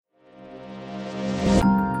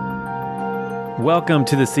Welcome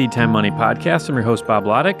to the Seed Time Money Podcast. I'm your host, Bob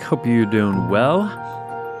Loddick. Hope you're doing well.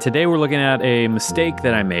 Today we're looking at a mistake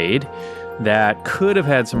that I made that could have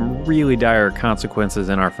had some really dire consequences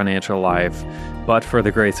in our financial life, but for the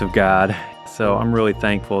grace of God. So I'm really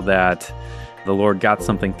thankful that the Lord got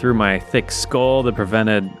something through my thick skull that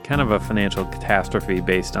prevented kind of a financial catastrophe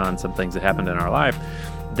based on some things that happened in our life.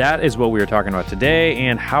 That is what we are talking about today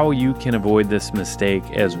and how you can avoid this mistake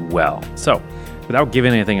as well. So without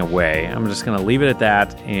giving anything away, I'm just going to leave it at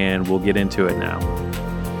that and we'll get into it now.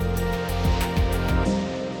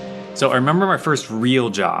 So I remember my first real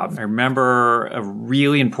job. I remember a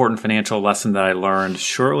really important financial lesson that I learned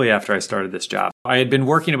shortly after I started this job. I had been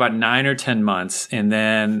working about 9 or 10 months and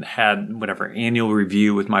then had annual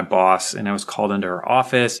review with my boss, and I was called into her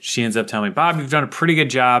office. She ends up telling me, Bob, you've done a pretty good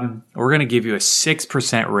job. We're going to give you a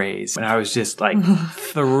 6% raise. And I was just like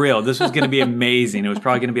thrilled. This was going to be amazing. It was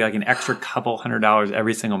probably going to be like an extra couple $100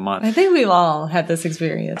 every single month. I think we've all had this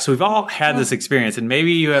experience. So we've all had this experience, and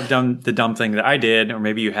maybe you have done the dumb thing that I did, or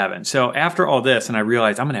maybe you haven't. So after all this, and I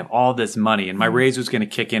realized I'm going to have all this money, and my raise was going to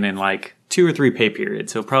kick in like 2 or 3 pay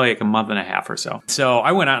periods, so probably like a month and a half or so. So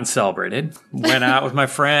I went out and celebrated, went out with my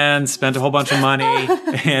friends, spent a whole bunch of money,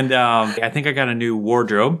 and I think I got a new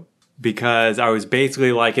wardrobe because I was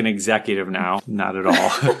basically like an executive now. Not at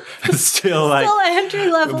all. Still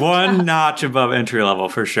entry level. One notch above entry level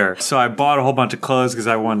for sure. So I bought a whole bunch of clothes because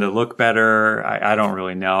I wanted to look better. I don't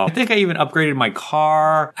really know. I think I even upgraded my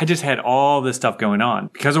car. I just had all this stuff going on.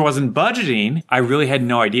 Because I wasn't budgeting, I really had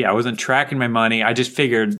no idea. I wasn't tracking my money. I just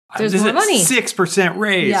figured there's this more is money. 6%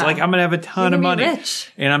 raise. Yeah. Like I'm going to have a ton of money.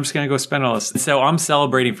 Rich. And I'm just going to go spend all this. So I'm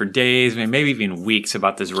celebrating for days, maybe even weeks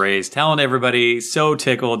about this raise, telling everybody, so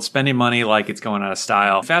tickled, spending money like it's going out of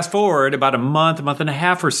style. Fast forward about a month and a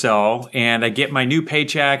half or so, and I get my new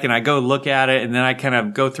paycheck and I go look at it, and then I kind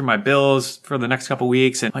of go through my bills for the next couple of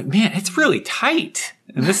weeks and like, man, it's really tight.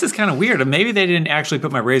 And this is kind of weird. Maybe they didn't actually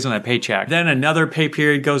put my raise on that paycheck. Then another pay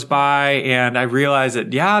period goes by and I realize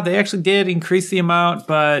that, yeah, they actually did increase the amount,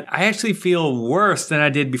 but I actually feel worse than I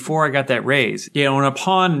did before I got that raise. You know, and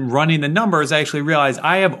upon running the numbers, I actually realized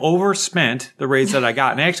I have overspent the raise that I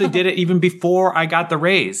got. And I actually did it even before I got the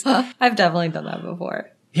raise. I've definitely done that before.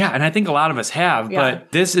 Yeah, and I think a lot of us have,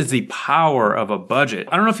 but this is the power of a budget.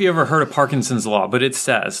 I don't know if you ever heard of Parkinson's Law, but it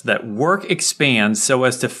says that work expands so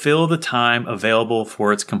as to fill the time available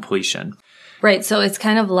for its completion. Right. So it's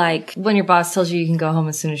kind of like when your boss tells you can go home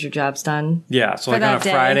as soon as your job's done. Yeah. So like on a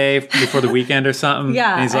Friday before the weekend or something.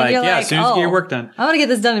 Yeah. And he's like, as soon as you get your work done. I want to get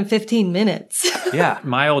this done in 15 minutes. Yeah.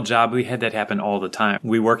 My old job, we had that happen all the time.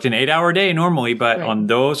 We worked an 8-hour day normally, but on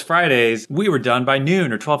those Fridays, we were done by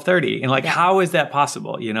noon or 12:30. And how is that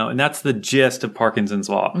possible? You know, and that's the gist of Parkinson's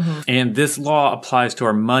Law. Mm-hmm. And this law applies to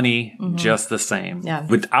our money just the same. Yeah.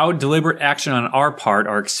 Without deliberate action on our part,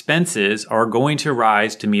 our expenses are going to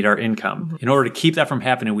rise to meet our income. Mm-hmm. In order to keep that from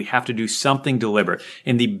happening, we have to do something deliberate.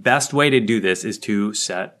 And the best way to do this is to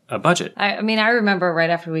set a budget. I mean, I remember right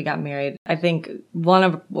after we got married, I think one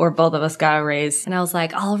of or both of us got a raise. And I was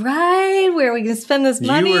like, all right, where are we going to spend this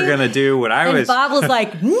money? You were going to do what I was. And Bob was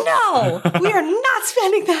like, no, we are not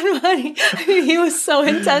spending that money. I mean, he was so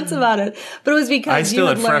intense about it. But it was because I still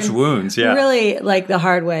had fresh wounds. Yeah. Really like the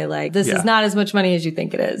hard way. Like this is not as much money as you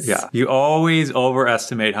think it is. Yeah. You always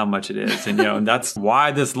overestimate how much it is. And, and that's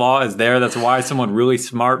why this law is there. That's why someone really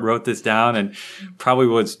smart wrote this down and probably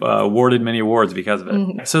was awarded many awards because of it.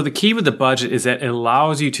 Mm-hmm. So the key with the budget is that it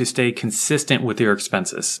allows you to stay consistent with your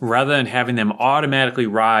expenses. Rather than having them automatically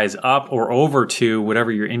rise up or over to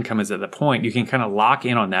whatever your income is at the point, you can kind of lock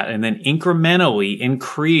in on that and then incrementally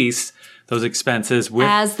increase those expenses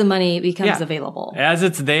as the money becomes available. As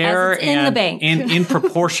it's there as it's in the bank. in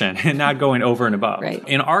proportion and not going over and above. Right.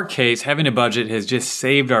 In our case, having a budget has just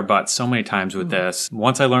saved our butts so many times with this.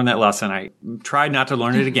 Once I learned that lesson, I tried not to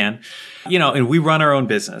learn it again. And we run our own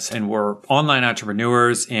business and we're online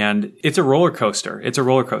entrepreneurs and it's a roller coaster. It's a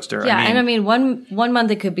roller coaster. Yeah. I mean, one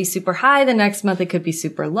month it could be super high. The next month it could be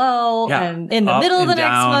super low. Yeah, and in the middle of the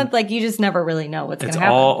next month, like you just never really know what's going to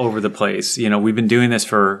happen. It's all over the place. We've been doing this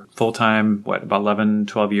for full-time, about 11,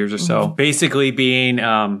 12 years or so. Mm-hmm. Basically being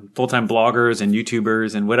full-time bloggers and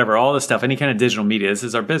YouTubers and whatever, all this stuff, any kind of digital media. This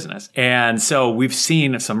is our business. And so we've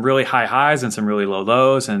seen some really high highs and some really low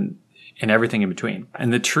lows and everything in between.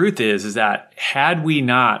 And the truth is that had we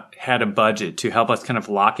not had a budget to help us kind of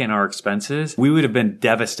lock in our expenses, we would have been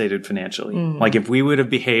devastated financially. Like if we would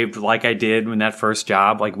have behaved like I did in that first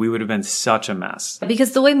job, like we would have been such a mess.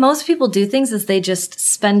 Because the way most people do things is they just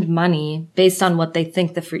spend money based on what they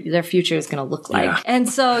think their future is going to look like. Yeah. And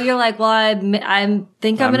so you're like, well, I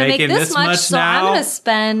think I'm going to make this much, so I'm going to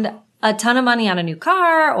spend a ton of money on a new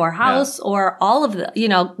car or house or all of the,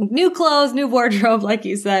 new clothes, new wardrobe, like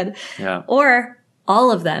you said, or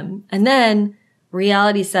all of them. And then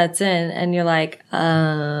reality sets in and you're like,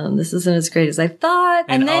 this isn't as great as I thought.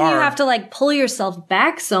 And then you have to like pull yourself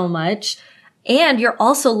back so much. And you're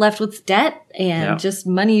also left with debt and just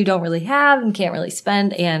money you don't really have and can't really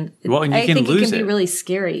spend. And I think it can be really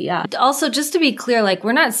scary. Yeah. Also, just to be clear, like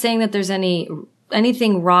we're not saying that there's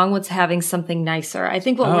anything wrong with having something nicer. I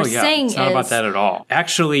think what we're saying is... It's not about that at all.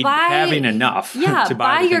 Actually having enough to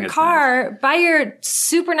buy your car, buy your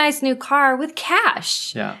super nice new car with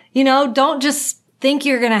cash. Yeah. Don't just think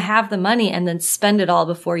you're going to have the money and then spend it all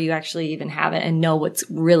before you actually even have it and know what's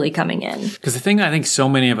really coming in. Because the thing I think so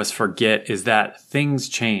many of us forget is that things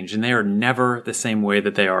change and they are never the same way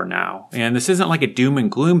that they are now. And this isn't like a doom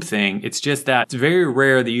and gloom thing. It's just that it's very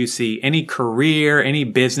rare that you see any career, any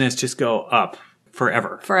business just go up.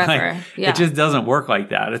 Forever. It just doesn't work like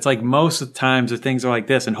that. It's like most of the times things are like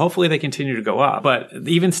this and hopefully they continue to go up. But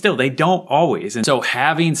even still, they don't always. And so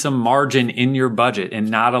having some margin in your budget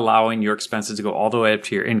and not allowing your expenses to go all the way up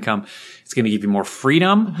to your income, it's going to give you more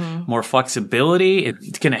freedom, more flexibility.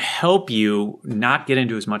 It's going to help you not get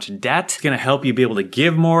into as much debt. It's going to help you be able to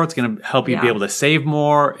give more. It's going to help you be able to save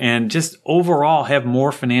more and just overall have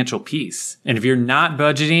more financial peace. And if you're not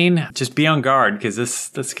budgeting, just be on guard because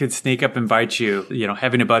this could sneak up and bite you.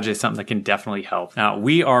 Having a budget is something that can definitely help. Now,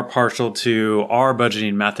 we are partial to our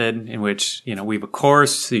budgeting method in which, we have a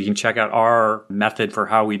course. So you can check out our method for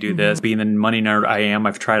how we do this. Being the money nerd I am,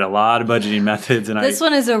 I've tried a lot of budgeting methods. And this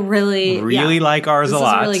one is a really like ours a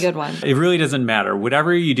lot. This is a really good one. It really doesn't matter.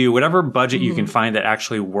 Whatever you do, whatever budget you can find that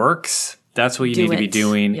actually works, that's what you need to be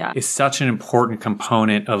doing. It's such an important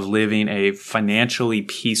component of living a financially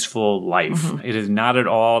peaceful life. It is not at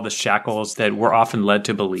all the shackles that we're often led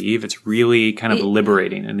to believe. It's really kind of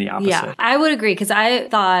liberating in the opposite. Yeah, I would agree because I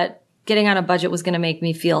thought getting on a budget was going to make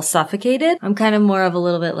me feel suffocated. I'm kind of more of a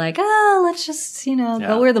little bit like, let's just,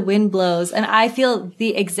 go where the wind blows. And I feel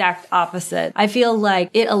the exact opposite. I feel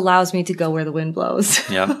like it allows me to go where the wind blows.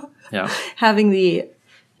 Yeah. Having the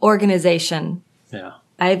organization. Yeah.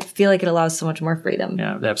 I feel like it allows so much more freedom.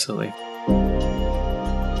 Yeah, absolutely.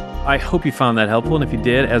 I hope you found that helpful. And if you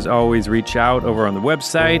did, as always, reach out over on the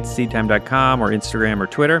website, seedtime.com or Instagram or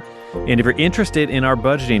Twitter. And if you're interested in our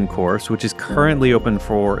budgeting course, which is currently open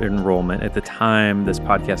for enrollment at the time this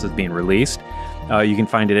podcast is being released, you can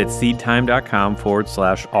find it at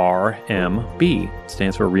seedtime.com/RMB. It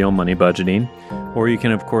stands for Real Money Budgeting. Or you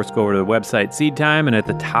can, of course, go over to the website SeedTime, and at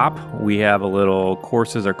the top, we have a little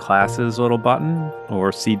courses or classes little button,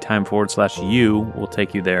 or SeedTime/U will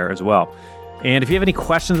take you there as well. And if you have any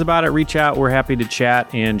questions about it, reach out. We're happy to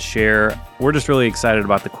chat and share. We're just really excited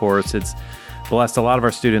about the course. It's blessed a lot of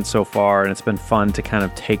our students so far, and it's been fun to kind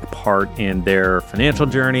of take part in their financial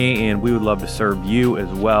journey, and we would love to serve you as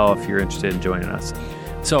well if you're interested in joining us.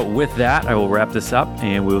 So with that, I will wrap this up,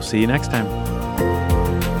 and we will see you next time.